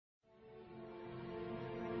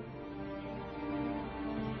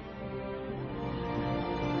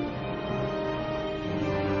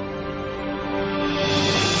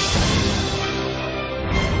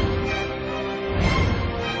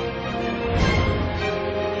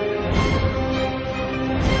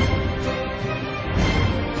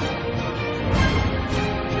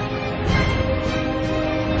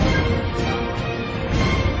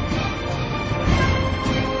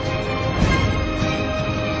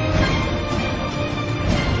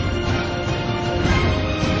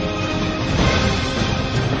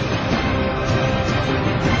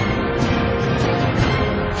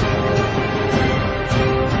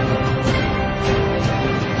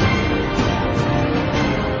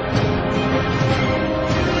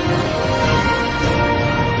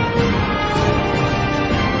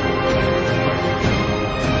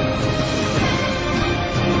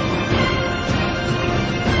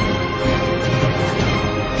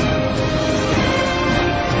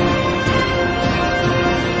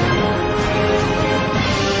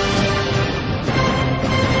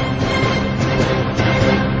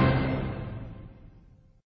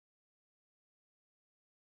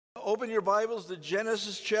Open your Bibles to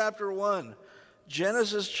Genesis chapter 1.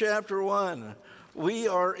 Genesis chapter 1. We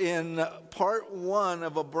are in part 1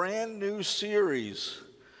 of a brand new series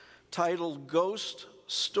titled Ghost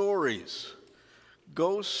Stories.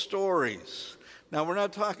 Ghost Stories. Now, we're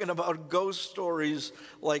not talking about ghost stories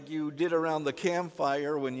like you did around the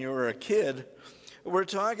campfire when you were a kid. We're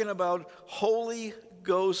talking about Holy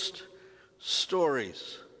Ghost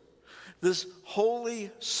stories. This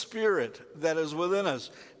Holy Spirit that is within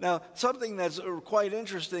us. Now, something that's quite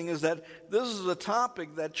interesting is that this is a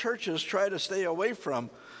topic that churches try to stay away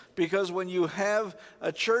from, because when you have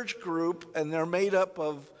a church group and they're made up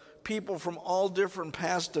of people from all different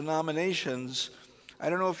past denominations,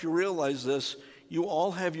 I don't know if you realize this, you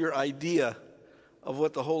all have your idea of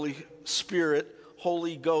what the Holy Spirit,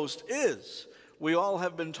 Holy Ghost is. We all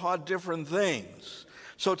have been taught different things.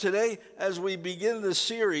 So today, as we begin this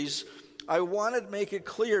series, I want to make it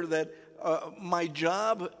clear that my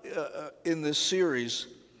job in this series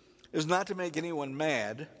is not to make anyone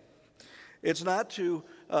mad. It's not to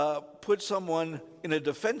put someone in a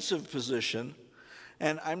defensive position.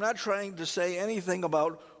 And I'm not trying to say anything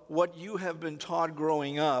about what you have been taught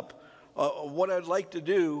growing up. What I'd like to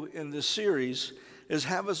do in this series is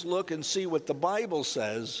have us look and see what the Bible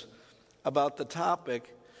says about the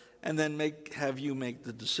topic, and then have you make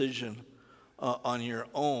the decision on your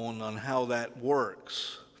own on how that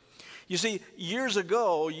works. You see, years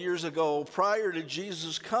ago, prior to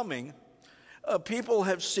Jesus coming, people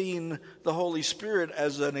have seen the Holy Spirit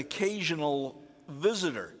as an occasional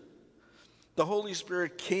visitor. The Holy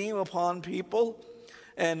Spirit came upon people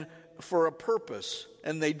and for a purpose,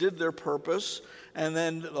 and they did their purpose, and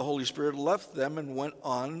then the Holy Spirit left them and went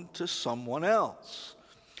on to someone else.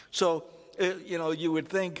 So, you would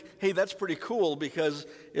think, hey, that's pretty cool, because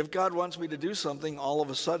if God wants me to do something, all of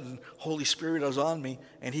a sudden, Holy Spirit is on me,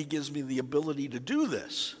 and he gives me the ability to do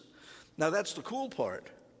this. Now, that's the cool part.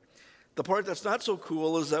 The part that's not so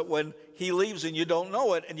cool is that when he leaves and you don't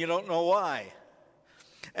know it, and you don't know why.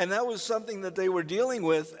 And that was something that they were dealing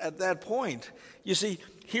with at that point. You see,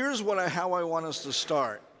 here's how I want us to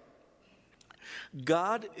start.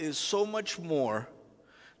 God is so much more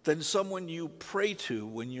than someone you pray to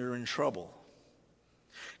when you're in trouble.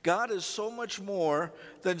 God is so much more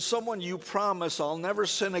than someone you promise, I'll never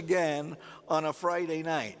sin again, on a Friday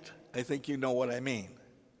night. I think you know what I mean.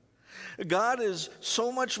 God is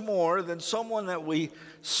so much more than someone that we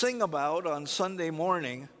sing about on Sunday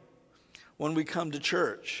morning when we come to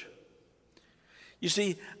church. You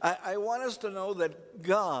see, I want us to know that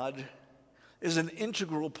God is an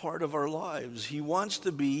integral part of our lives. He wants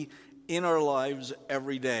to be in our lives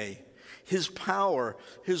every day. His power,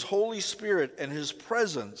 his Holy Spirit, and his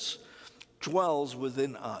presence dwells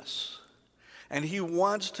within us. And he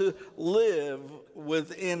wants to live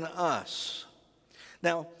within us.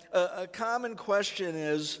 Now, a common question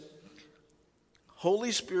is,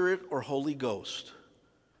 Holy Spirit or Holy Ghost?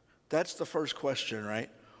 That's the first question, right?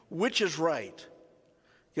 Which is right?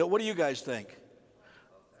 What do you guys think?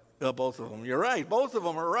 Both of them. You're right. Both of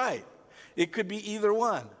them are right. It could be either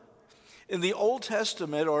one. In the Old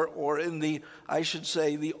Testament, or in the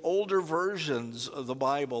older versions of the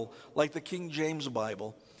Bible, like the King James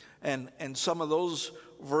Bible, and some of those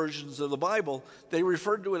versions of the Bible, they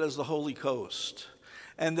referred to it as the Holy Ghost.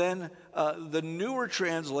 And then the newer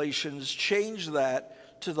translations changed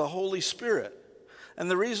that to the Holy Spirit. And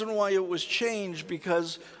the reason why it was changed,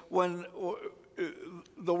 because when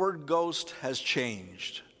the word ghost has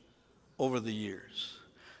changed over the years.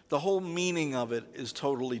 The whole meaning of it is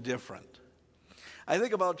totally different. I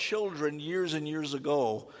think about children years and years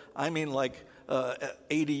ago, I mean like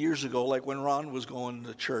 80 years ago, like when Ron was going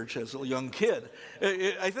to church as a young kid.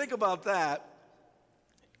 I think about that,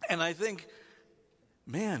 and I think,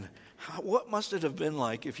 man, what must it have been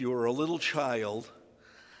like if you were a little child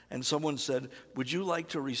and someone said, would you like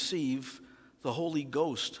to receive the Holy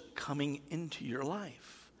Ghost coming into your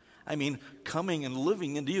life? I mean, coming and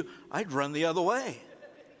living into you. I'd run the other way.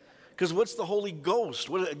 Because what's the Holy Ghost?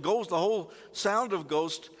 The whole sound of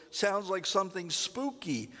ghost sounds like something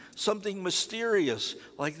spooky, something mysterious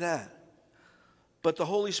like that. But the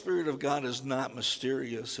Holy Spirit of God is not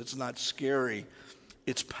mysterious. It's not scary.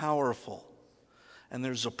 It's powerful. And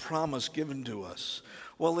there's a promise given to us.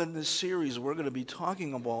 Well, in this series, we're going to be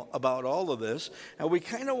talking about all of this. And we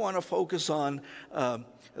kind of want to focus on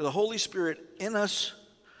the Holy Spirit in us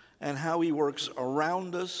and how he works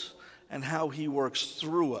around us and how he works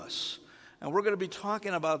through us. And we're going to be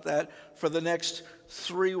talking about that for the next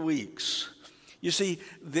 3 weeks. You see,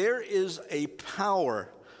 there is a power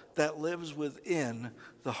that lives within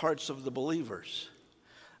the hearts of the believers.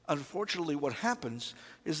 Unfortunately, what happens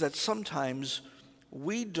is that sometimes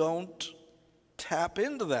we don't tap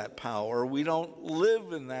into that power. We don't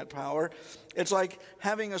live in that power. It's like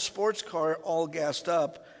having a sports car all gassed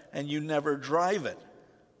up and you never drive it.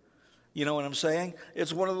 You know what I'm saying?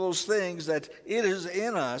 It's one of those things that it is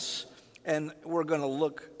in us, and we're going to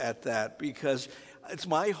look at that because it's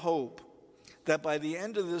my hope that by the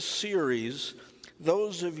end of this series,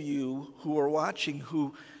 those of you who are watching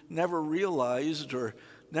who never realized or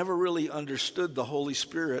never really understood the Holy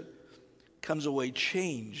Spirit comes away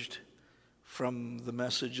changed from the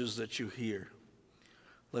messages that you hear.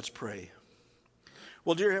 Let's pray.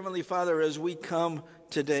 Well, dear Heavenly Father, as we come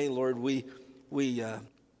today, Lord, we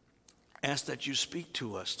ask that you speak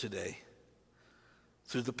to us today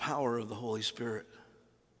through the power of the Holy Spirit,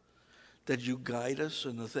 that you guide us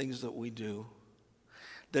in the things that we do,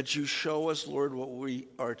 that you show us, Lord, what we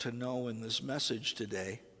are to know in this message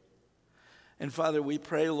today. And Father, we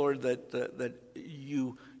pray, Lord, that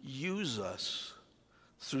you use us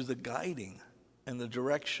through the guiding and the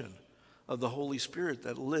direction of the Holy Spirit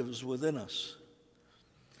that lives within us.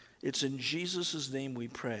 It's in Jesus' name we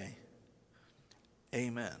pray.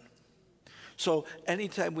 Amen. So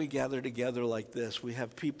anytime we gather together like this, we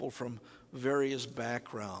have people from various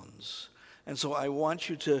backgrounds. And so I want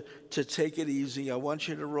you to take it easy. I want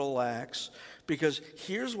you to relax, because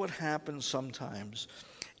here's what happens sometimes.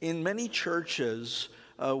 In many churches,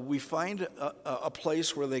 we find a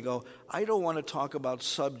place where they go, I don't want to talk about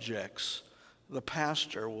subjects. The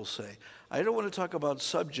pastor will say, I don't want to talk about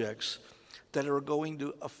subjects that are going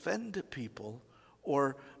to offend people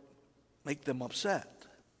or make them upset,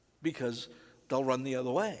 because they'll run the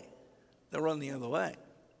other way. They'll run the other way.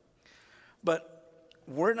 But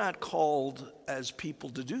we're not called as people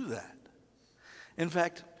to do that. In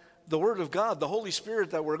fact, the Word of God, the Holy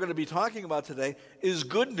Spirit that we're going to be talking about today, is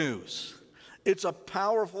good news. It's a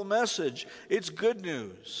powerful message. It's good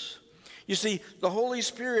news. You see, the Holy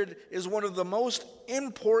Spirit is one of the most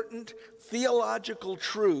important theological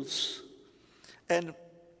truths, and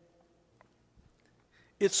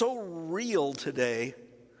it's so real today.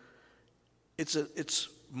 It's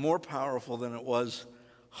more powerful than it was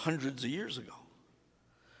hundreds of years ago,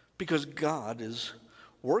 because God is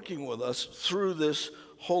working with us through this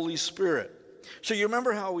Holy Spirit. So you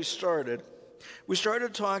remember how we started? We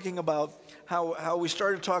started talking about how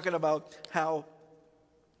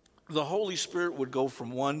the Holy Spirit would go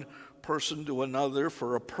from one person to another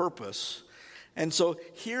for a purpose. And so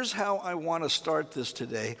here's how I want to start this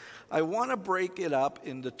today. I want to break it up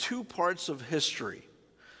into two parts of history,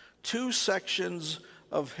 two sections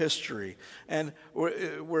of history. And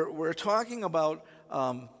we're talking about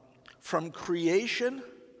from creation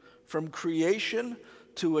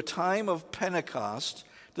to a time of Pentecost.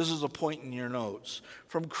 This is a point in your notes.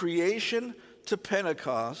 From creation to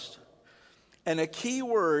Pentecost. And a key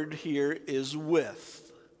word here is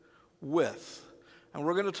with. With. And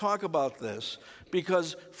we're going to talk about this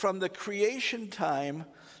because from the creation time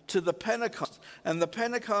to the Pentecost, and the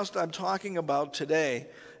Pentecost I'm talking about today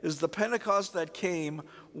is the Pentecost that came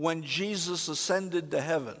when Jesus ascended to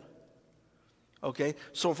heaven. Okay,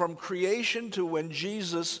 so from creation to when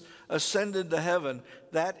Jesus ascended to heaven,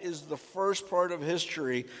 that is the first part of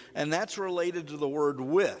history, and that's related to the word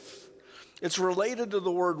with. It's related to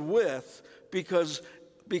the word with because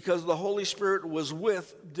the Holy Spirit was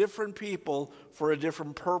with different people for a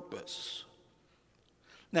different purpose.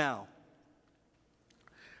 Now,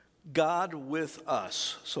 God with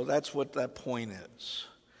us, so that's what that point is.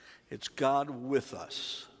 It's God with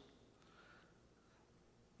us.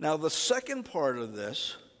 Now, the second part of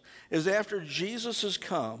this is after Jesus has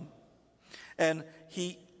come and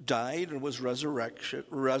he died and was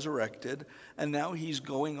resurrected, and now he's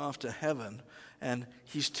going off to heaven, and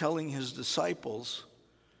he's telling his disciples,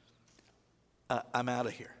 I'm out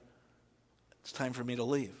of here. It's time for me to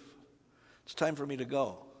leave. It's time for me to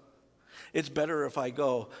go. It's better if I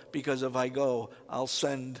go, because if I go, I'll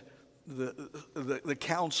send the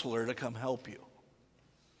counselor to come help you,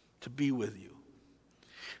 to be with you.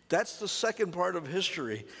 That's the second part of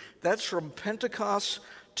history. That's from Pentecost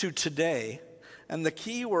to today. And the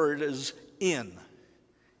key word is in.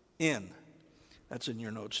 In. That's in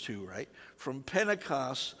your notes too, right? From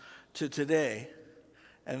Pentecost to today.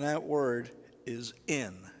 And that word is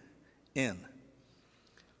in. In.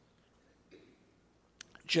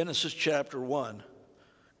 Genesis chapter 1.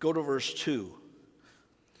 Go to verse 2.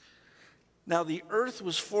 Now the earth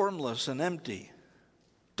was formless and empty.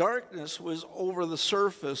 Darkness was over the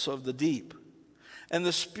surface of the deep, and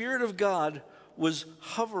the Spirit of God was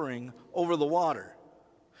hovering over the water.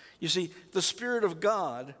 You see, the Spirit of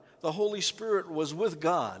God, the Holy Spirit, was with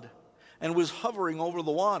God and was hovering over the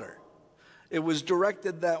water. It was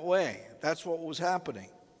directed that way. That's what was happening.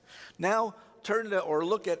 Now turn to or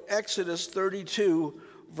look at Exodus 32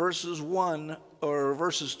 verses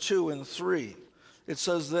 2 and 3. It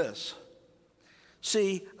says this: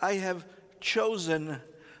 "See, I have chosen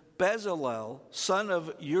Bezalel, son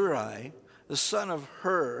of Uri, the son of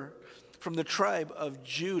Hur, from the tribe of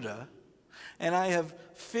Judah, and I have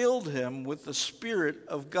filled him with the Spirit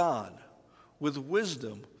of God, with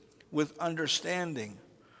wisdom, with understanding,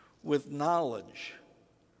 with knowledge,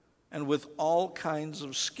 and with all kinds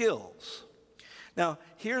of skills." Now,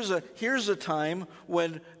 here's a time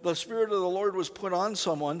when the Spirit of the Lord was put on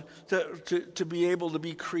someone to be able to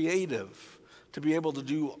be creative, to be able to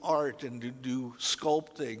do art and to do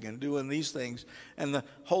sculpting and doing these things. And the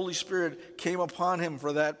Holy Spirit came upon him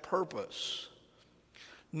for that purpose.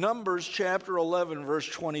 Numbers chapter 11, verse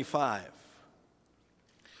 25.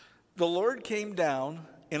 "The Lord came down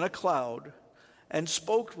in a cloud and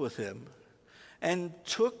spoke with him, and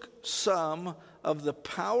took some of the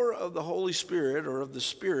power of the Holy Spirit, or of the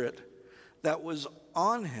Spirit that was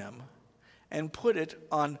on him, and put it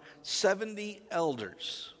on 70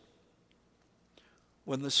 elders.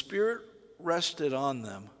 When the Spirit rested on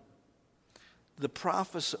them,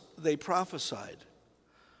 they prophesied,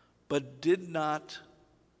 but did not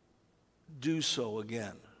do so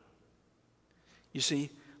again." You see,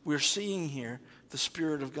 we're seeing here the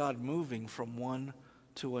Spirit of God moving from one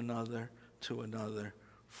to another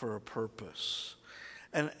for a purpose.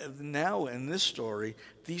 And now in this story,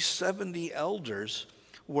 these 70 elders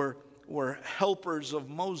were helpers of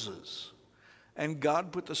Moses. And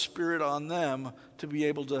God put the Spirit on them to be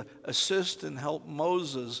able to assist and help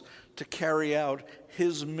Moses to carry out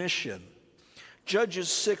his mission. Judges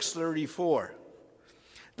 6:34.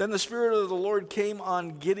 "Then the Spirit of the Lord came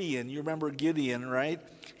on Gideon." You remember Gideon, right?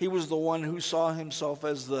 He was the one who saw himself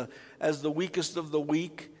as the weakest of the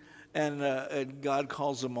weak, and God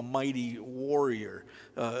calls him a mighty warrior.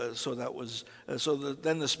 Then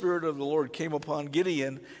the Spirit of the Lord came upon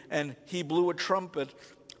Gideon, and he blew a trumpet,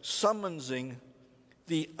 summoning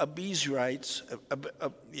the Abiezrites,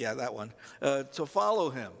 to follow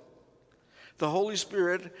him. The Holy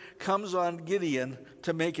Spirit comes on Gideon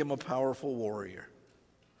to make him a powerful warrior.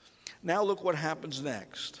 Now look what happens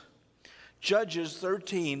next. Judges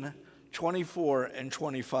 13, 24 and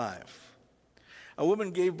 25. "A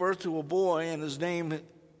woman gave birth to a boy, and his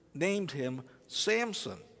named him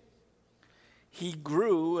Samson. He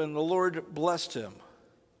grew, and the Lord blessed him.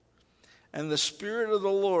 And the Spirit of the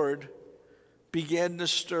Lord began to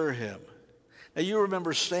stir him." Now you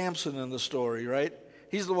remember Samson in the story, right?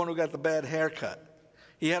 He's the one who got the bad haircut.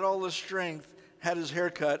 He had all the strength, had his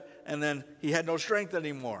haircut, and then he had no strength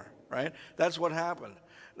anymore, right? That's what happened.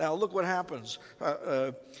 Now look what happens.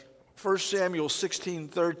 1 Samuel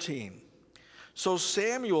 16:13. "So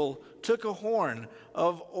Samuel took a horn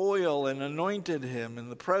of oil and anointed him in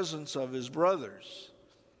the presence of his brothers.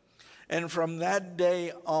 And from that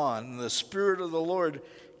day on, the Spirit of the Lord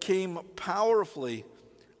came powerfully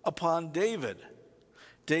upon David."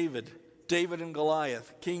 David and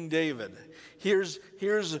Goliath, King David. Here's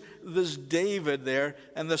this David there,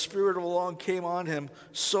 and the Spirit of the Lord came on him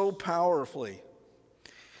so powerfully.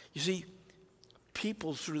 You see,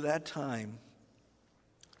 people through that time,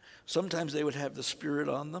 sometimes they would have the Spirit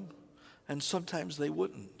on them, and sometimes they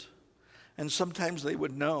wouldn't. And sometimes they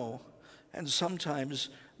would know, and sometimes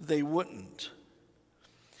they wouldn't.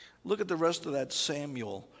 Look at the rest of that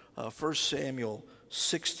Samuel, 1 Samuel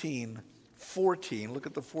 16:14. Look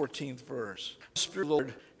at the 14th verse. "The Spirit of the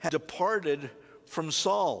Lord had departed from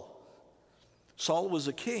Saul." Saul was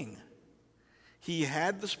a king. He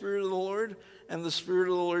had the Spirit of the Lord, and the Spirit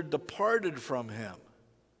of the Lord departed from him.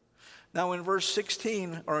 Now in verse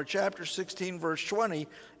 16, or chapter 16, verse 20,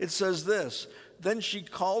 it says this: "Then she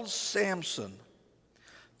called Samson,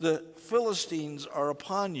 'The Philistines are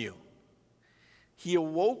upon you.' He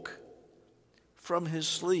awoke from his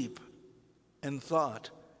sleep and thought,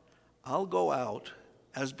 'I'll go out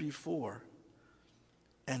as before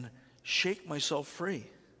and shake myself free.'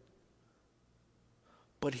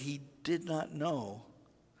 But he did not know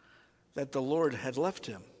that the Lord had left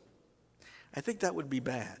him." I think that would be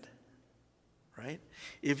bad. Right?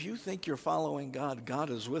 If you think you're following God, God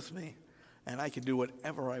is with me, and I can do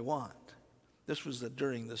whatever I want. This was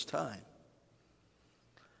during this time.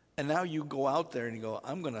 And now you go out there and you go,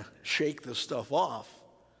 "I'm going to shake this stuff off,"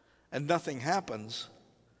 and nothing happens.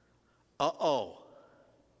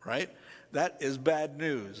 Right? That is bad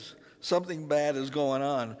news. Something bad is going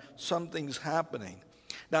on. Something's happening.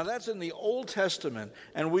 Now that's in the Old Testament,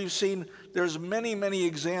 and we've seen there's many, many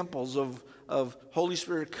examples of Holy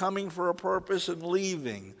Spirit coming for a purpose and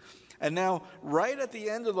leaving. And now, right at the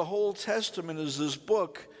end of the whole Testament is this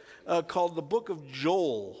book called the book of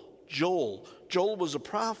Joel. Joel was a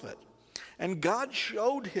prophet. And God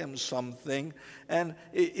showed him something, and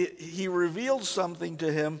he revealed something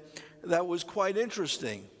to him that was quite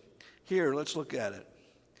interesting. Here, let's look at it.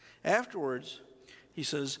 Afterwards, he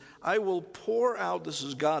says, I will pour out, this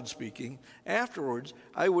is God speaking, afterwards,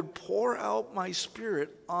 I would pour out my Spirit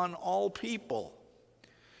on all people.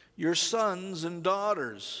 Your sons and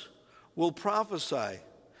daughters will prophesy.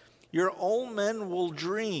 Your old men will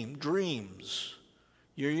dream dreams.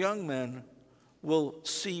 Your young men will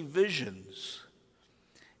see visions.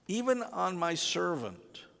 Even on my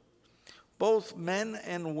servant, both men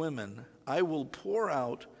and women, I will pour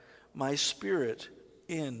out my Spirit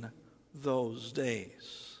in those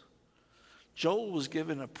days. Joel was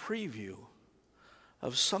given a preview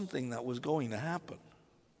of something that was going to happen.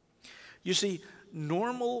 You see,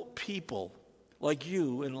 normal people like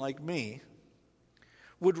you and like me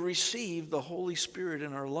would receive the Holy Spirit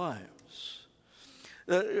in our lives.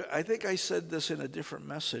 I think I said this in a different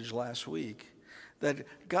message last week, that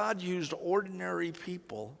God used ordinary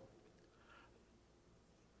people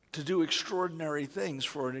to do extraordinary things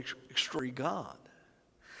for an extraordinary God.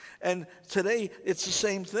 And today, it's the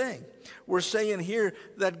same thing. We're saying here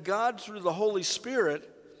that God, through the Holy Spirit,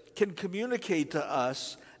 can communicate to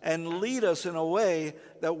us and lead us in a way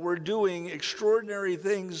that we're doing extraordinary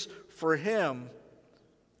things for Him,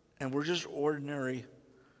 and we're just ordinary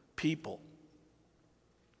people.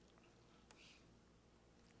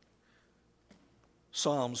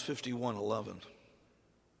 Psalms 51:11.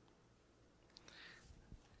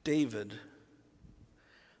 David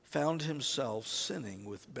found himself sinning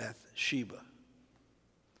with Bathsheba,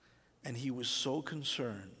 and he was so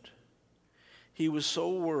concerned. He was so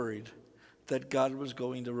worried that God was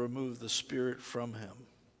going to remove the Spirit from him.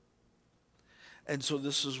 And so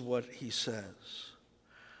this is what he says.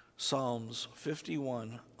 Psalms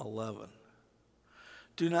 51:11.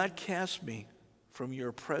 Do not cast me from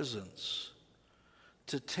your presence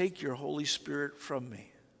to take your Holy Spirit from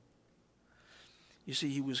me. You see,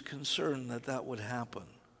 he was concerned that that would happen.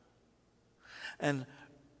 And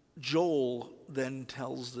Joel then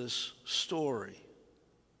tells this story.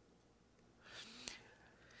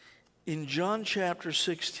 In John chapter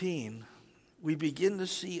 16, we begin to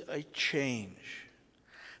see a change,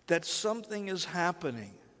 that something is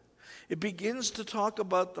happening. It begins to talk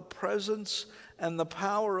about the presence and the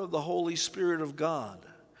power of the Holy Spirit of God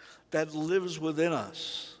that lives within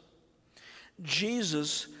us.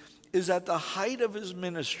 Jesus is at the height of his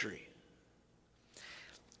ministry.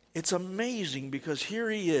 It's amazing because here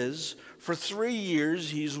he is, for 3 years,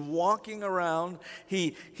 he's walking around.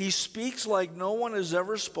 He speaks like no one has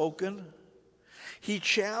ever spoken. He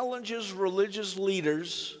challenges religious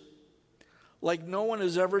leaders like no one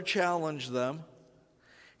has ever challenged them.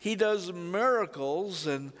 He does miracles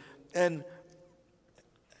and it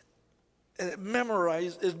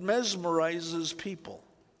mesmerizes people.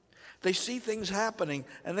 They see things happening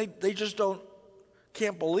and they just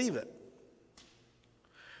can't believe it.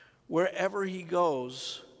 Wherever he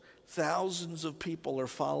goes, thousands of people are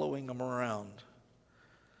following him around.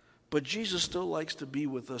 But Jesus still likes to be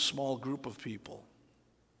with a small group of people.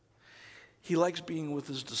 He likes being with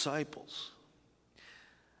his disciples.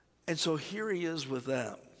 And so here he is with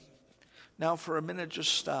them. Now for a minute,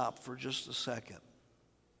 just stop for just a second.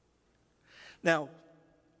 Now,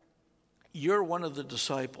 you're one of the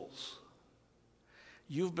disciples.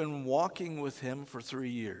 You've been walking with him for 3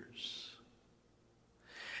 years.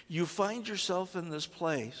 You find yourself in this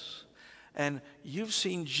place, and you've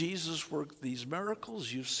seen Jesus work these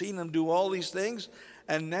miracles. You've seen him do all these things,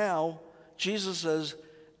 and now Jesus says,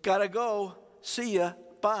 gotta go, see ya,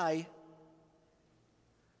 bye.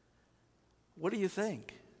 What do you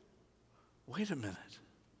think? Wait a minute.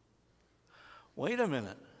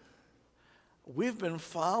 We've been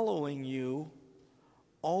following you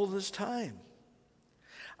all this time.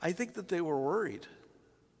 I think that they were worried.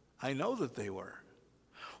 I know that they were.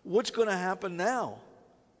 What's going to happen now?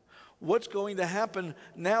 What's going to happen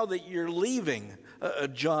now that you're leaving?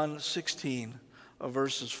 John 16,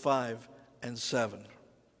 verses 5 and 7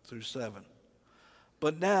 through 7.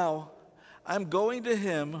 But now I'm going to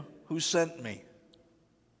him who sent me.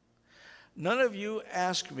 None of you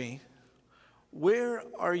ask me, where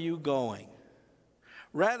are you going?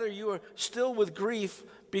 Rather, you are still with grief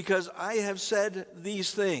because I have said these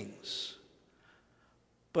things.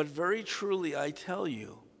 But very truly I tell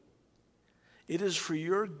you, it is for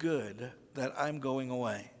your good that I'm going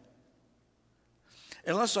away.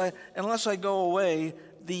 Unless I go away,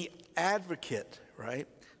 the advocate, right?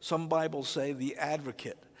 Some Bibles say the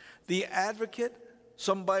advocate. The advocate,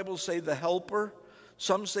 Some Bibles say the helper.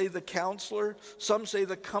 Some say the counselor. Some say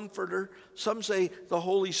the comforter. Some say the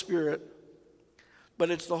Holy Spirit. But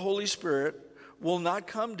it's the Holy Spirit will not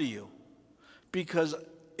come to you, because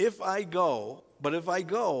if I go,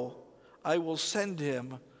 I will send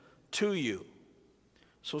him to you.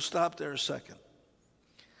 So stop there a second.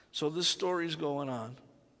 So this story's going on,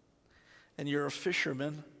 and you're a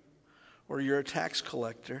fisherman, or you're a tax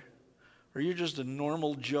collector, or you're just a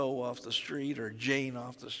normal Joe off the street, or Jane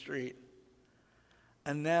off the street.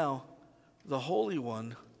 And now the Holy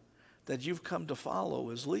One that you've come to follow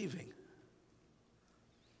is leaving.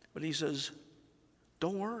 But he says,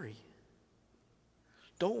 don't worry.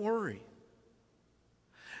 Don't worry.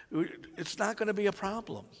 It's not going to be a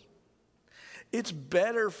problem. It's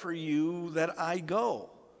better for you that I go.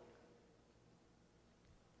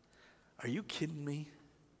 Are you kidding me?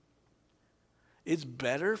 It's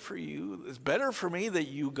better for you. It's better for me that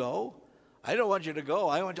you go. I don't want you to go.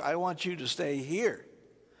 I want you to stay here.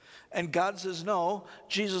 And God says no.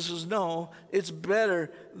 Jesus says no. It's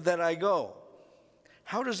better that I go.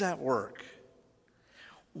 How does that work?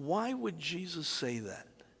 Why would Jesus say that?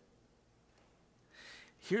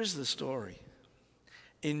 Here's the story.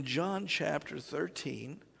 In John chapter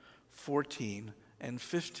 13, 14, and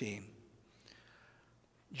 15,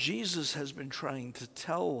 Jesus has been trying to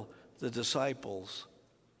tell the disciples,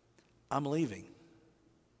 I'm leaving.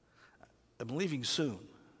 I'm leaving soon.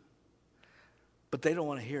 But they don't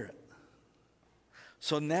want to hear it.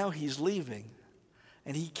 So now he's leaving,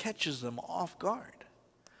 and he catches them off guard.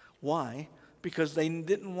 Why? Because they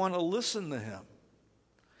didn't want to listen to him.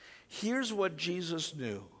 Here's what Jesus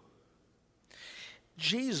knew.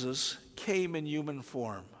 Jesus came in human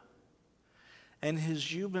form, and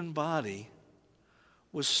his human body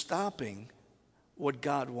was stopping what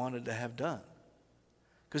God wanted to have done,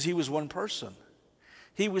 because he was one person.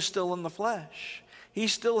 He was still in the flesh. He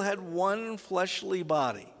still had one fleshly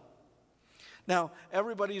body. Now,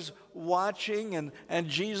 everybody's watching, and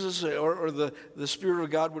Jesus or the Spirit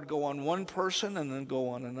of God would go on one person and then go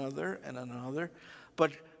on another and another.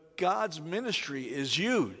 But God's ministry is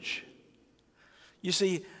huge. You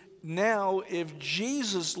see, now if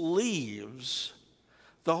Jesus leaves,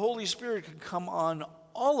 the Holy Spirit can come on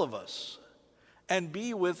all of us and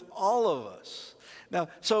be with all of us. Now,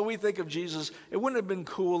 so we think of Jesus, it wouldn't have been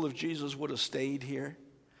cool if Jesus would have stayed here.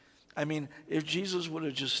 I mean, if Jesus would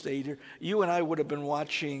have just stayed here, you and I would have been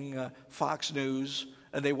watching Fox News,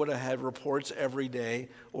 and they would have had reports every day,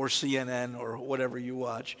 or CNN, or whatever you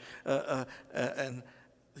watch. And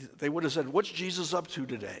they would have said, what's Jesus up to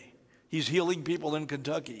today? He's healing people in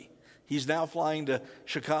Kentucky. He's now flying to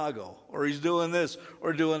Chicago, or he's doing this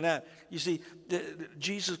or doing that. You see,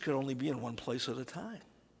 Jesus could only be in one place at a time.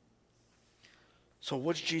 So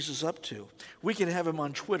what's Jesus up to? We can have him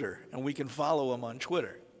on Twitter, and we can follow him on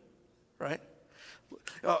Twitter, right?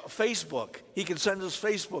 Facebook, he can send us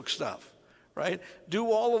Facebook stuff, right?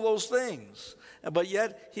 Do all of those things. But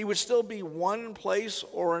yet, he would still be one place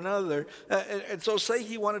or another. And so say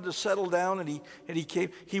he wanted to settle down and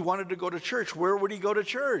he wanted to go to church. Where would he go to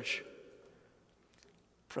church?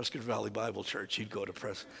 Prescott Valley Bible Church. He'd go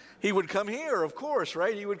to He would come here, of course,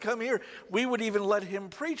 right? He would come here. We would even let him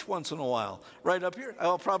preach once in a while, right up here.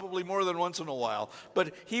 Oh, probably more than once in a while.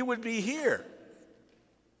 But he would be here.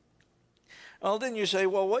 Well, then you say,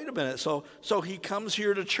 well, wait a minute. So he comes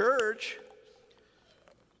here to church.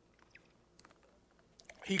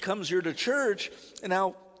 He comes here to church, and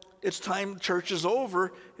now it's time, church is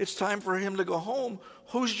over. It's time for him to go home.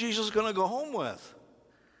 Who's Jesus going to go home with?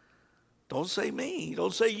 Don't say me.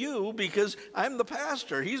 Don't say you, because I'm the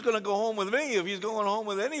pastor. He's going to go home with me. If he's going home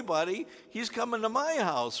with anybody, he's coming to my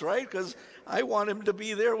house, right? Because I want him to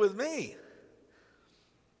be there with me.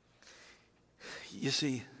 You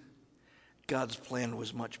see, God's plan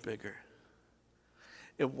was much bigger.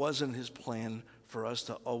 It wasn't his plan for us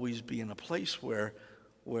to always be in a place where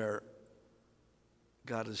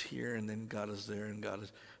God is here and then God is there and God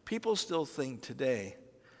is... People still think today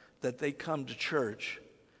that they come to church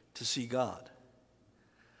to see God.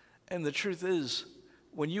 And the truth is,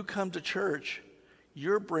 when you come to church,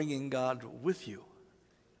 you're bringing God with you,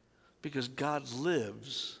 because God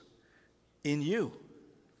lives in you.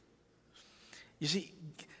 You see,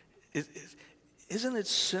 isn't it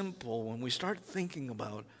simple when we start thinking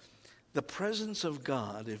about the presence of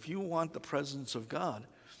God? If you want the presence of God,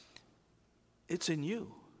 it's in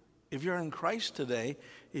you. If you're in Christ today,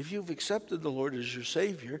 if you've accepted the Lord as your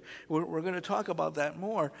Savior, we're going to talk about that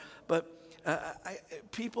more, but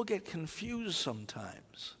people get confused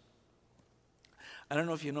sometimes. I don't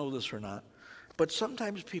know if you know this or not, but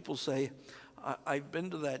sometimes people say, I've been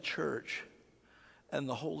to that church and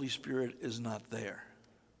the Holy Spirit is not there.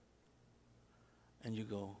 And you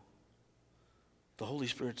go, the Holy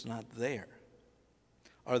Spirit's not there.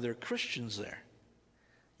 Are there Christians there?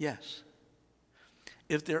 Yes.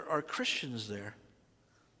 If there are Christians there,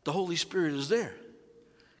 the Holy Spirit is there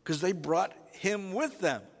because they brought him with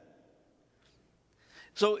them.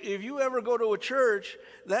 So if you ever go to a church,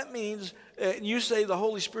 that means you say the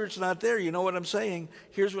Holy Spirit's not there. You know what I'm saying?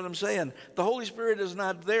 Here's what I'm saying. The Holy Spirit is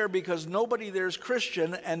not there because nobody there is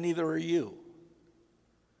Christian and neither are you.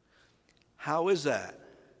 How is that?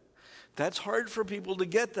 That's hard for people to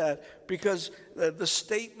get that because the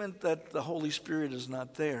statement that the Holy Spirit is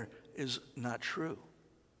not there is not true.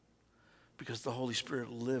 Because the Holy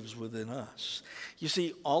Spirit lives within us. You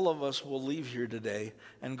see, all of us will leave here today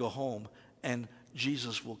and go home, and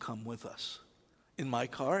Jesus will come with us. In my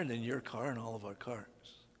car and in your car and all of our cars.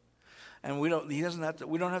 And we don't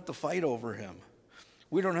have to fight over him.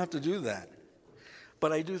 We don't have to do that.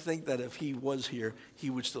 But I do think that if he was here, he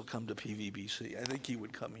would still come to PVBC. I think he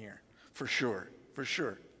would come here. For sure. For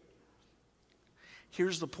sure.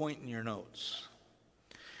 Here's the point in your notes.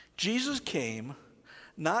 Jesus came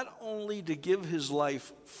not only to give his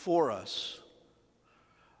life for us,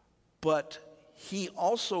 but he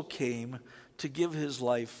also came to give his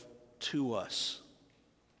life to us.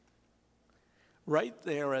 Right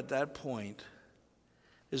there at that point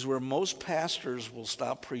is where most pastors will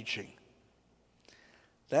stop preaching.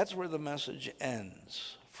 That's where the message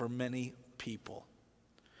ends for many people.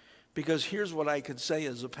 Because here's what I could say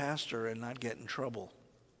as a pastor and not get in trouble.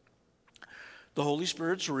 The Holy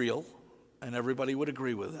Spirit's real, and everybody would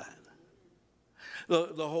agree with that.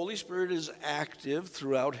 The Holy Spirit is active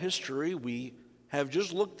throughout history. We have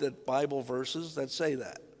just looked at Bible verses that say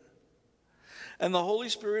that. And the Holy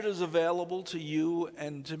Spirit is available to you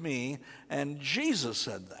and to me, and Jesus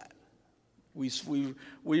said that.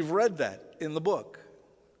 We've read that in the book.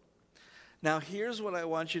 Now here's what I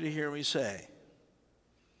want you to hear me say.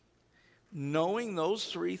 Knowing those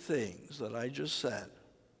three things that I just said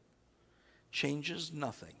changes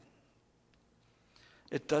nothing.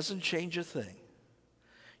 It doesn't change a thing.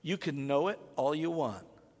 You can know it all you want.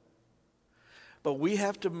 But we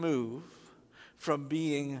have to move from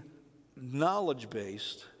being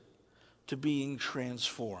knowledge-based to being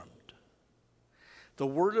transformed. The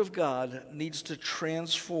Word of God needs to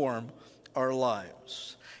transform our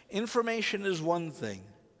lives. Information is one thing.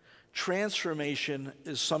 Transformation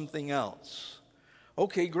is something else.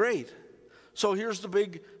 Okay, great. So here's the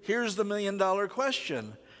 $1 million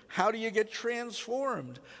question. How do you get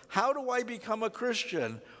transformed? How do I become a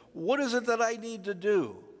Christian? What is it that I need to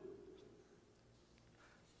do?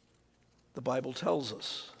 The Bible tells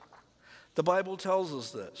us. The Bible tells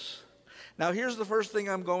us this. Now here's the first thing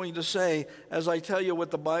I'm going to say as I tell you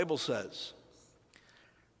what the Bible says.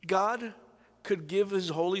 God could give his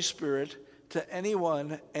Holy Spirit to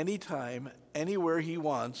anyone, anytime, anywhere he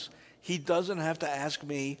wants. He doesn't have to ask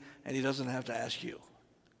me, and he doesn't have to ask you.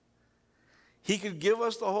 He could give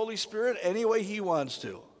us the Holy Spirit any way he wants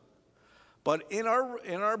to. But in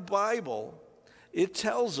our Bible, it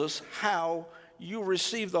tells us how you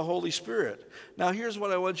receive the Holy Spirit. Now here's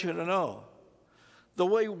what I want you to know. The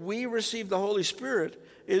way we receive the Holy Spirit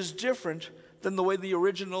is different than the way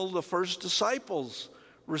the first disciples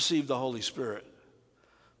received the Holy Spirit.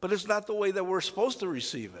 But it's not the way that we're supposed to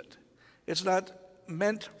receive it. It's not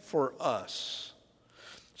meant for us.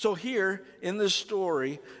 So here in this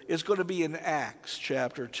story, it's going to be in Acts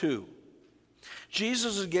chapter 2.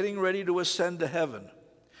 Jesus is getting ready to ascend to heaven.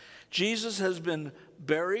 Jesus has been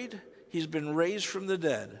buried. He's been raised from the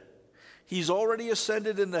dead. He's already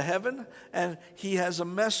ascended into heaven, and he has a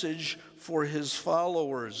message for his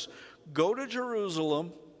followers. Go to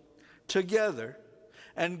Jerusalem together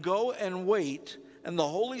and go and wait, and the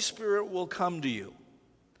Holy Spirit will come to you.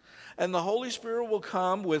 And the Holy Spirit will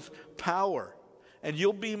come with power, and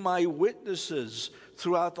you'll be my witnesses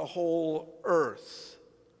throughout the whole earth.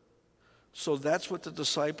 So that's what the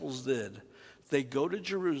disciples did. They go to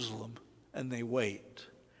Jerusalem and they wait.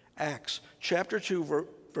 Acts chapter 2,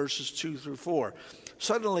 verses 2 through 4.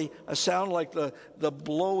 Suddenly, a sound like the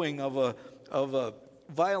blowing of a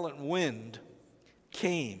violent wind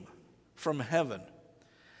came from heaven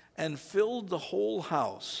and filled the whole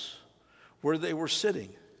house where they were sitting.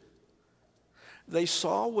 They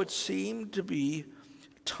saw what seemed to be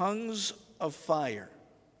tongues of fire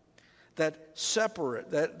that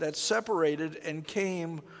separated and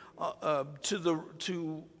came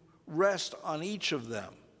to rest on each of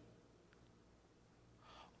them.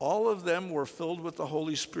 All of them were filled with the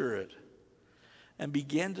Holy Spirit and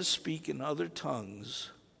began to speak in other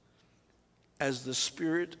tongues as the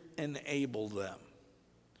Spirit enabled them.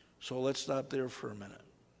 So let's stop there for a minute.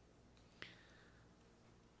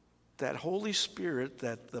 that Holy Spirit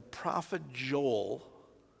that the prophet Joel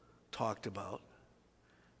talked about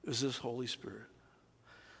is this Holy Spirit.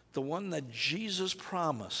 The one that Jesus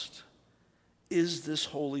promised is this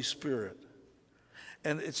Holy Spirit.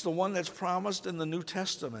 And it's the one that's promised in the New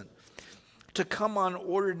Testament to come on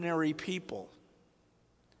ordinary people.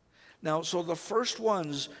 Now, so the first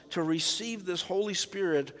ones to receive this Holy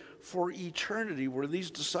Spirit for eternity were these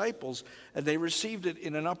disciples, and they received it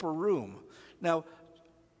in an upper room. Now,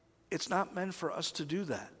 it's not meant for us to do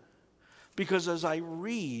that. Because as I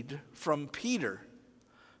read from Peter,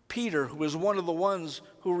 who was one of the ones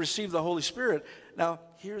who received the Holy Spirit, now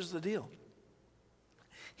here's the deal.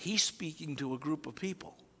 He's speaking to a group of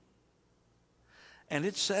people. And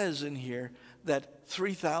it says in here that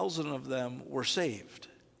 3,000 of them were saved.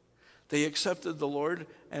 They accepted the Lord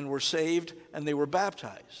and were saved, and they were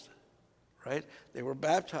baptized, right? They were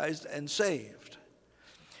baptized and saved.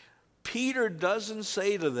 Peter doesn't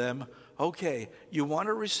say to them, okay, you want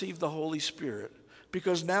to receive the Holy Spirit,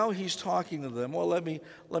 because now he's talking to them. Well, let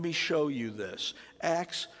me show you this.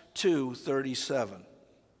 Acts 2:37.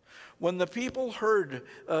 When the people heard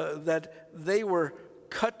that they were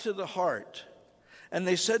cut to the heart, and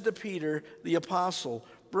they said to Peter, the apostle,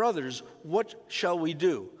 brothers, what shall we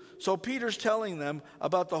do? So Peter's telling them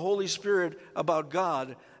about the Holy Spirit, about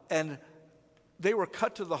God, and they were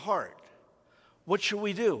cut to the heart. What should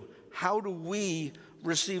we do? How do we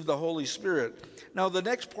receive the Holy Spirit? Now, the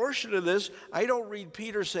next portion of this, I don't read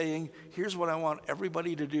Peter saying, here's what I want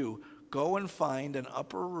everybody to do. Go and find an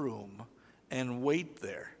upper room and wait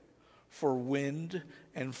there for wind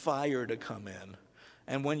and fire to come in.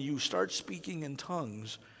 And when you start speaking in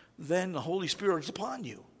tongues, then the Holy Spirit is upon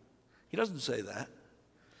you. He doesn't say that.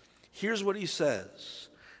 Here's what he says.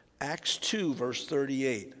 Acts 2, verse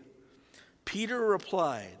 38. Peter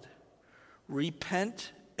replied,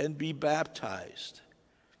 repent and be baptized,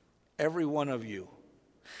 every one of you,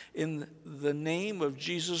 in the name of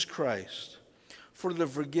Jesus Christ, for the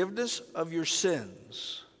forgiveness of your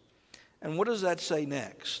sins. And what does that say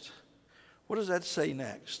next? What does that say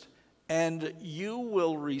next? And you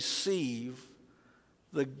will receive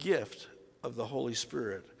the gift of the Holy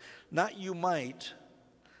Spirit. Not you might,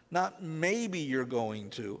 not maybe you're going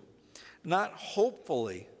to, not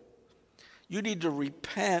hopefully. You need to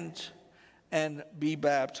repent and be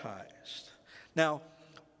baptized. Now,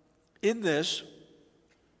 in this,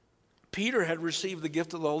 Peter had received the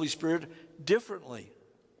gift of the Holy Spirit differently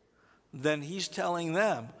than he's telling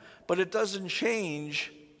them. But it doesn't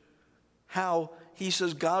change how he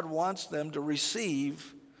says God wants them to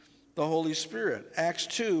receive the Holy Spirit. Acts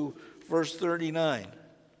 2, verse 39.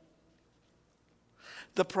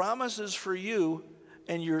 The promise is for you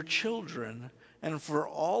and your children and for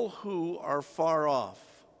all who are far off,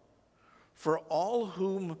 for all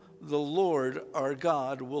whom the Lord our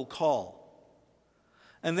God will call.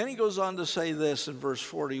 And then he goes on to say this in verse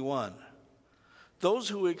 41. Those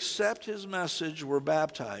who accept his message were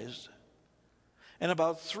baptized, and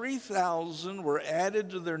about 3,000 were added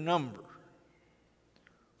to their number.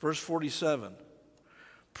 Verse 47.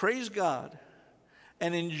 Praise God,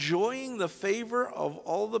 and enjoying the favor of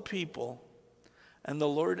all the people, and the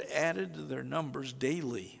Lord added to their numbers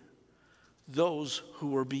daily those who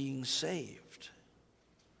were being saved.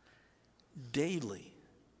 Daily,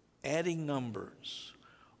 adding numbers,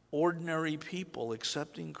 ordinary people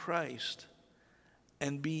accepting Christ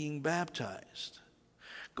and being baptized.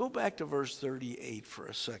 Go back to verse 38 for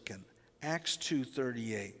a second. Acts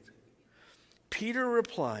 2:38. Peter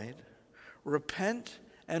replied, repent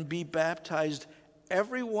and be baptized,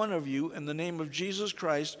 every one of you, in the name of Jesus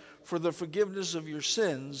Christ for the forgiveness of your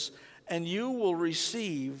sins, and you will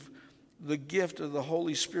receive the gift of the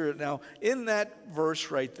Holy Spirit. Now, in that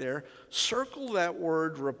verse right there, circle that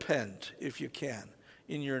word repent, if you can,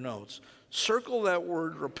 in your notes. Circle that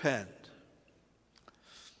word repent.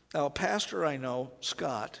 Now, a pastor I know,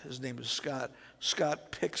 Scott, his name is Scott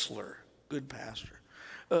Pixler, good pastor,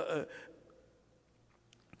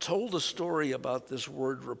 told a story about this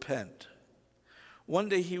word repent. One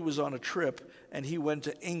day he was on a trip, and he went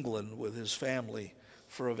to England with his family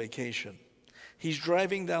for a vacation. He's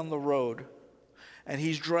driving down the road, and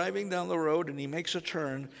he makes a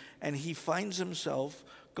turn, and he finds himself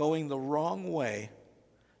going the wrong way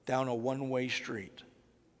down a one-way street.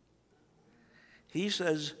 He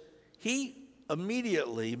says he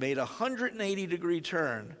immediately made a 180-degree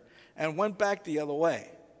turn and went back the other way.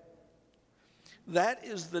 That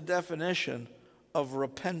is the definition of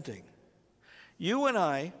repenting. You and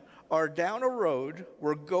I are down a road,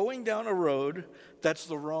 we're going down a road that's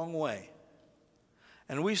the wrong way.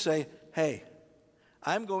 And we say, hey,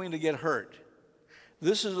 I'm going to get hurt.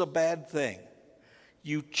 This is a bad thing.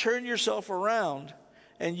 You turn yourself around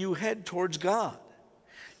and you head towards God.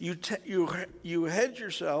 You head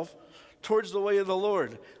yourself towards the way of the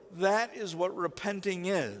Lord. That is what repenting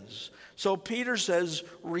is. So Peter says,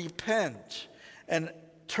 repent and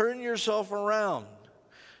turn yourself around.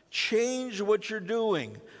 Change what you're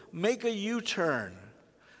doing. Make a U-turn.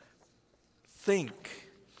 Think.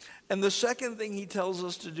 And the second thing he tells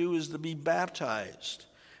us to do is to be baptized.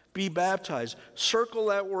 Be baptized. Circle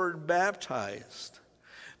that word baptized.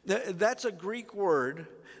 That's a Greek word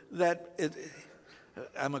that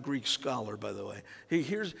I'm a Greek scholar, by the way.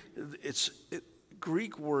 It's a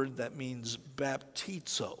Greek word that means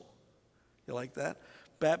baptizo. You like that?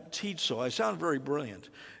 Baptizo. I sound very brilliant.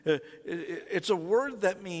 It's a word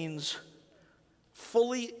that means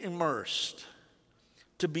fully immersed,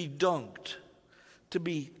 to be dunked, to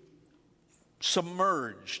be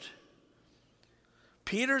submerged.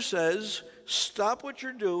 Peter says, stop what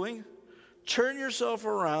you're doing, turn yourself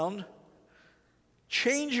around,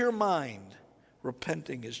 change your mind.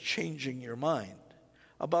 Repenting is changing your mind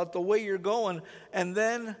about the way you're going, and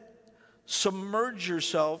then submerge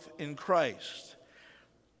yourself in Christ.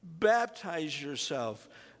 Baptize yourself.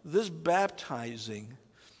 This baptizing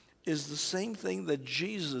is the same thing that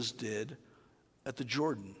Jesus did at the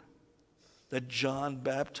Jordan, that John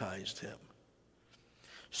baptized him.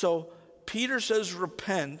 So Peter says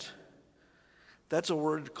repent. That's a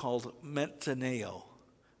word called metaneo.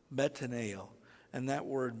 Metaneo. And that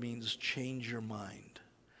word means change your mind.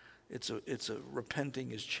 It's a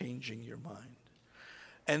repenting is changing your mind.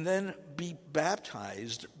 And then be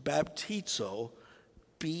baptized, baptizo,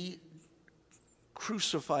 be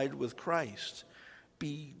crucified with Christ.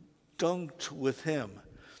 Be dunked with him.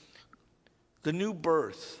 The new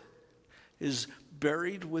birth is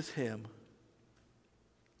buried with him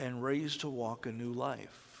and raised to walk a new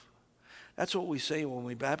life. That's what we say when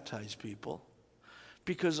we baptize people,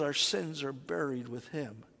 because our sins are buried with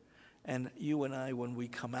him. And you and I, when we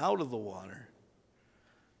come out of the water,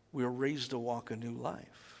 we are raised to walk a new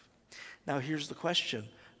life. Now here's the question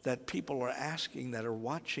that people are asking that are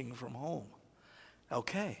watching from home.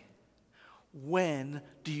 Okay, when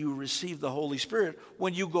do you receive the Holy Spirit?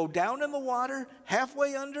 When you go down in the water,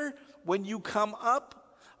 halfway under? When you come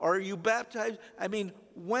up? Or are you baptized? I mean,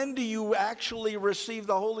 when do you actually receive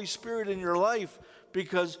the Holy Spirit in your life?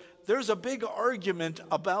 Because there's a big argument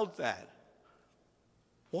about that.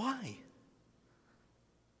 Why?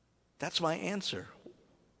 That's my answer.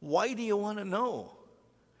 Why do you want to know?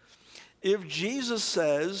 If Jesus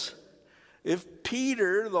says, if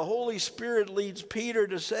Peter, the Holy Spirit leads Peter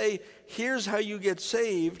to say, here's how you get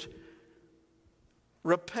saved,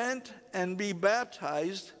 repent and be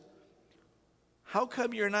baptized, how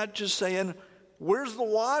come you're not just saying, where's the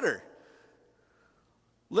water?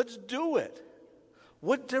 Let's do it.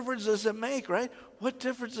 What difference does it make, right? What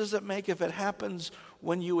difference does it make if it happens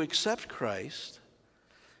when you accept Christ?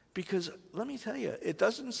 Because let me tell you, it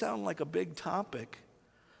doesn't sound like a big topic,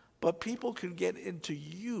 but people can get into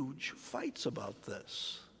huge fights about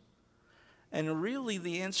this. And really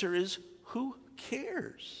the answer is, who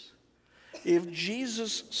cares? If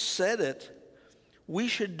Jesus said it, we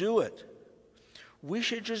should do it. We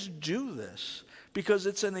should just do this because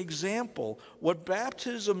it's an example. What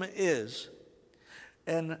baptism is,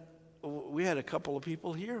 and we had a couple of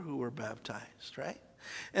people here who were baptized, right?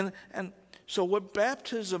 And so what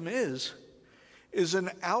baptism is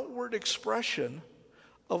an outward expression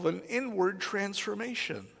of an inward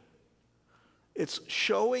transformation. It's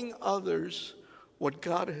showing others what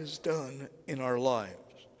God has done in our lives.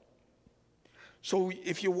 So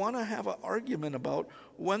if you want to have an argument about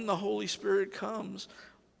when the Holy Spirit comes,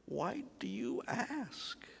 why do you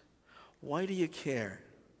ask? Why do you care?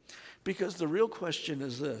 Because the real question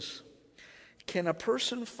is this: can a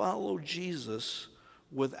person follow Jesus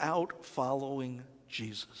without following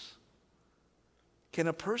Jesus? Can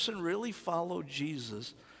a person really follow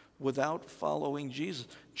Jesus without following Jesus?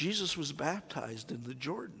 Jesus was baptized in the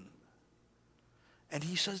Jordan, and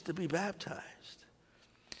he says to be baptized.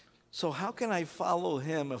 So how can I follow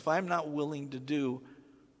him if I'm not willing to do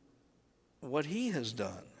what he has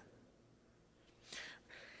done?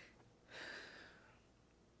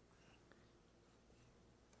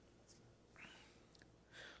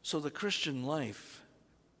 So the Christian life,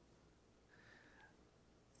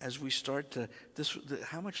 as we start to,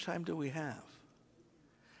 how much time do we have?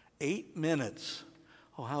 8 minutes.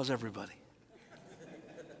 Oh, how's everybody?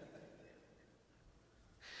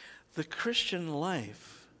 The Christian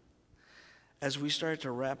life, as we start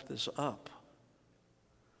to wrap this up,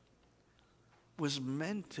 was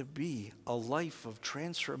meant to be a life of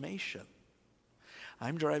transformation.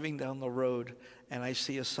 I'm driving down the road and I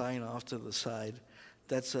see a sign off to the side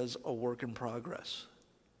that says a work in progress.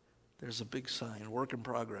 There's a big sign, work in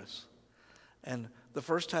progress. And the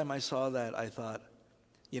first time I saw that, I thought,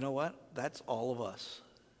 you know what? That's all of us.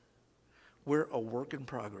 We're a work in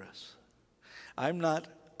progress. I'm not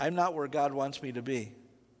where God wants me to be,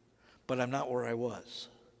 but I'm not where I was.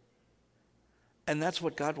 And that's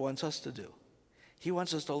what God wants us to do. He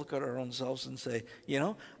wants us to look at our own selves and say, you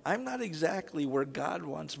know, I'm not exactly where God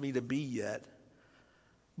wants me to be yet,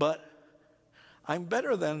 but I'm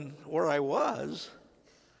better than where I was.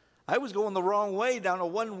 I was going the wrong way down a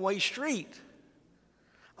one-way street.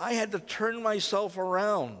 I had to turn myself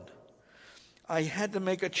around. I had to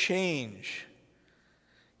make a change.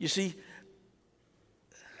 You see,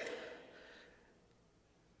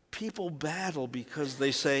 people battle because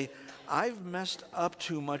they say, I've messed up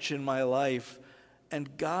too much in my life,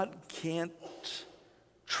 and God can't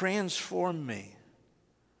transform me.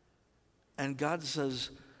 And God says,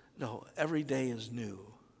 no, every day is new.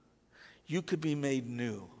 You could be made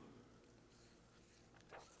new.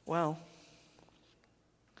 Well,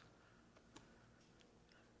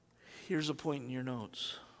 here's a point in your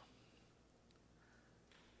notes.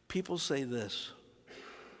 People say this: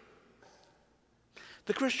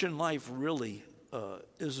 the Christian life really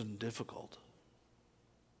isn't difficult.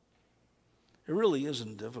 It really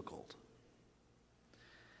isn't difficult.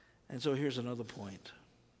 And so here's another point.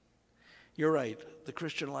 You're right, the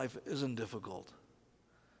Christian life isn't difficult.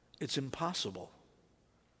 It's impossible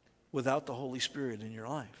without the Holy Spirit in your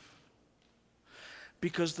life.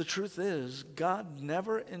 Because the truth is, God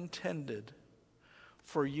never intended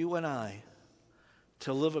for you and I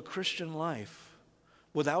to live a Christian life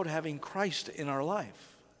without having Christ in our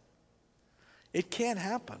life. It can't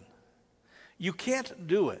happen. You can't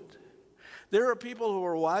do it. There are people who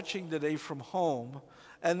are watching today from home,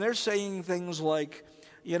 and they're saying things like,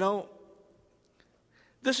 you know,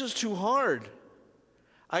 this is too hard.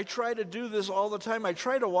 I try to do this all the time. I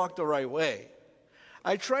try to walk the right way.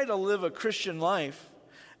 I try to live a Christian life,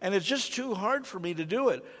 and it's just too hard for me to do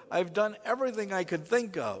it. I've done everything I could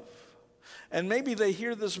think of. And maybe they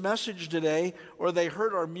hear this message today, or they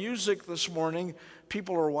heard our music this morning.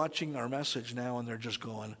 People are watching our message now, and they're just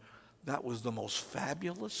going, that was the most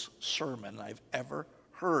fabulous sermon I've ever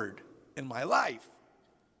heard in my life.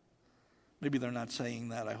 Maybe they're not saying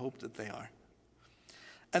that. I hope that they are.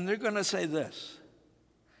 And they're going to say this: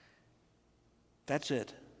 that's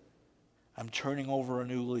it. I'm turning over a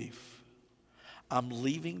new leaf. I'm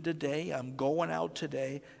leaving today. I'm going out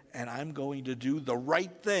today, and I'm going to do the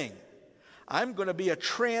right thing. I'm going to be a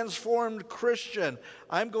transformed Christian.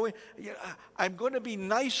 I'm going to be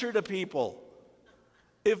nicer to people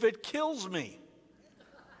if it kills me.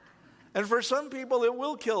 And for some people, it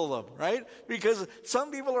will kill them, right? Because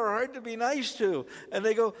some people are hard to be nice to. And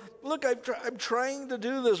they go, look, I'm trying to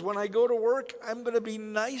do this. When I go to work, I'm going to be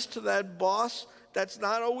nice to that boss that's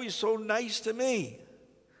not always so nice to me.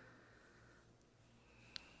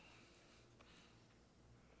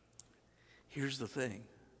 Here's the thing.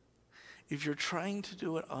 If you're trying to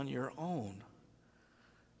do it on your own,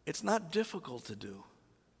 it's not difficult to do.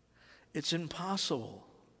 It's impossible.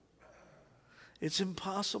 It's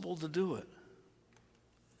impossible to do it.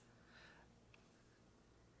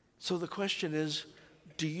 So the question is,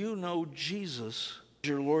 do you know Jesus as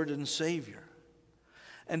your Lord and Savior?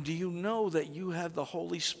 And do you know that you have the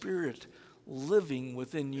Holy Spirit living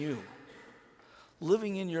within you,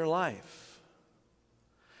 living in your life?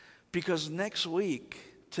 Because next week,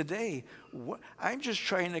 today, I'm just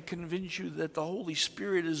trying to convince you that the Holy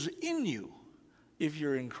Spirit is in you if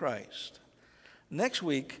you're in Christ. Next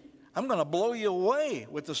week, I'm going to blow you away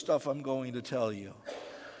with the stuff I'm going to tell you.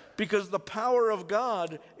 Because the power of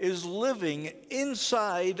God is living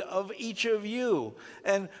inside of each of you.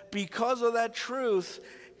 And because of that truth,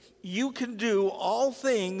 you can do all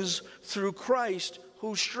things through Christ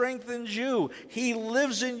who strengthens you. He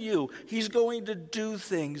lives in you. He's going to do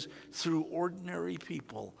things through ordinary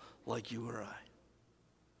people like you or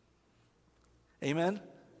I. Amen?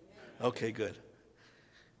 Okay, good.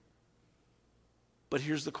 But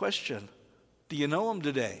here's the question. Do you know him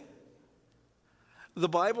today? The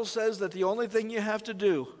Bible says that the only thing you have to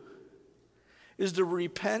do is to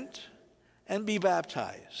repent and be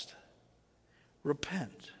baptized.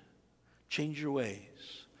 Repent. Change your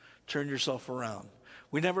ways. Turn yourself around.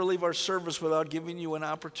 We never leave our service without giving you an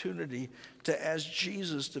opportunity to ask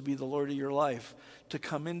Jesus to be the Lord of your life, to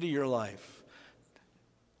come into your life.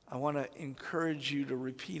 I want to encourage you to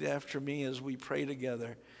repeat after me as we pray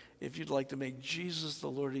together. If you'd like to make Jesus the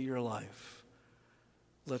Lord of your life,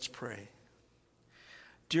 let's pray.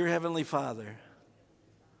 Dear Heavenly Father,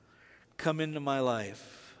 come into my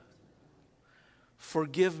life.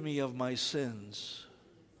 Forgive me of my sins.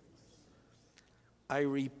 I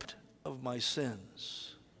repent of my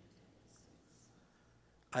sins.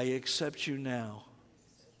 I accept you now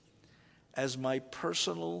as my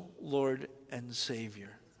personal Lord and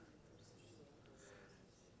Savior.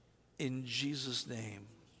 In Jesus' name,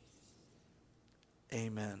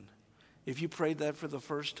 amen. If you prayed that for the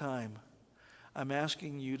first time, I'm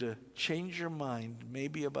asking you to change your mind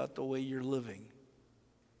maybe about the way you're living.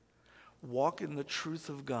 Walk in the truth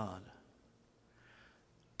of God.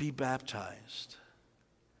 Be baptized.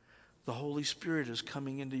 The Holy Spirit is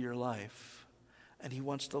coming into your life, and he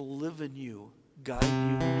wants to live in you, guide you,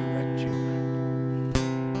 and direct you.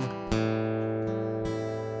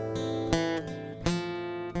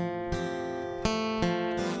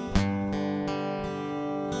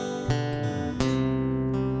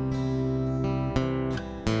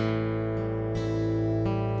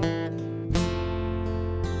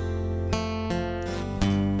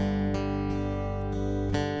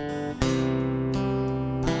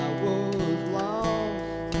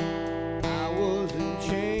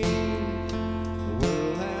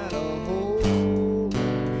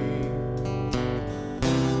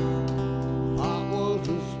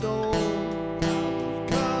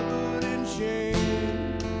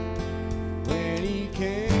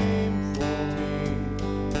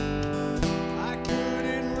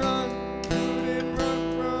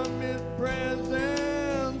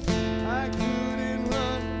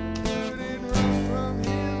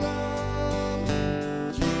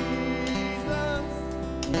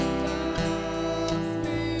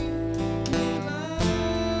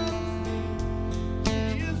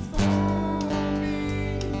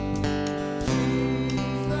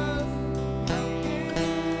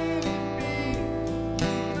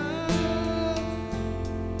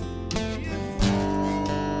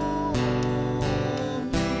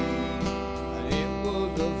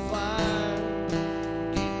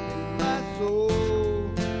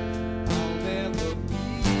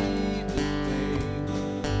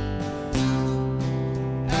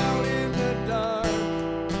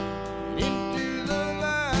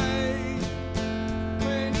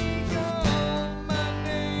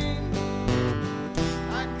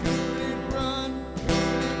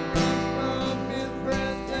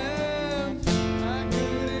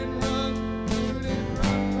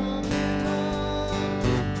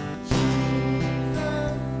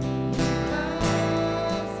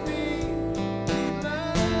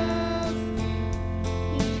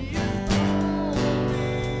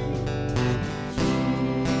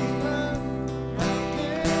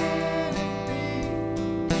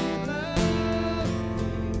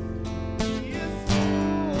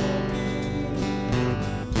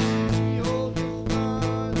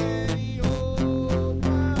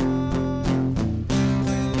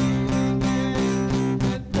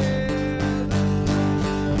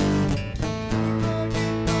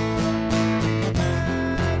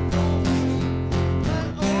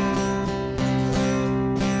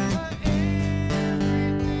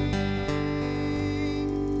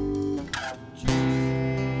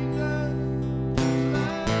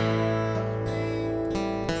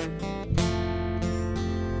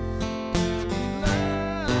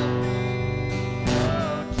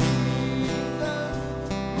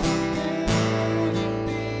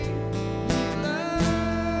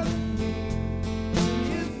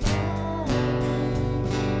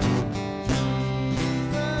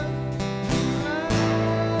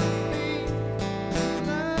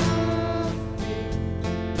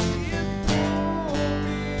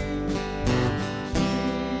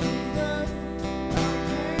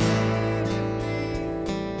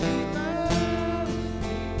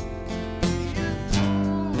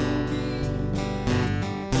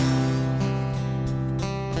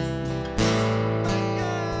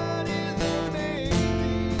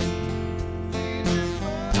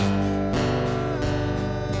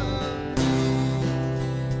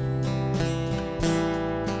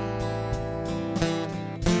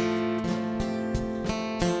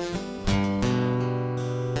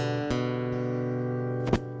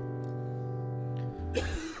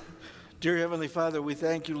 Dear Heavenly Father, we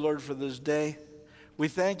thank you, Lord, for this day. We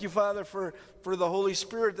thank you, Father, for the Holy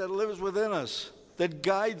Spirit that lives within us, that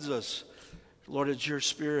guides us. Lord, it's your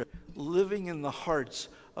Spirit living in the hearts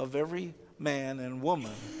of every man and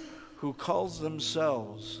woman who calls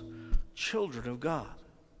themselves children of God.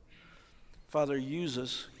 Father, use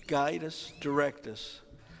us, guide us, direct us.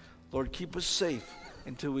 Lord, keep us safe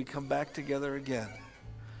until we come back together again.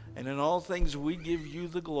 And in all things we give you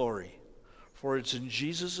the glory. For it's in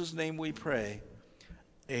Jesus' name we pray.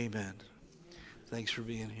 Amen. Thanks for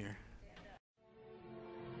being here.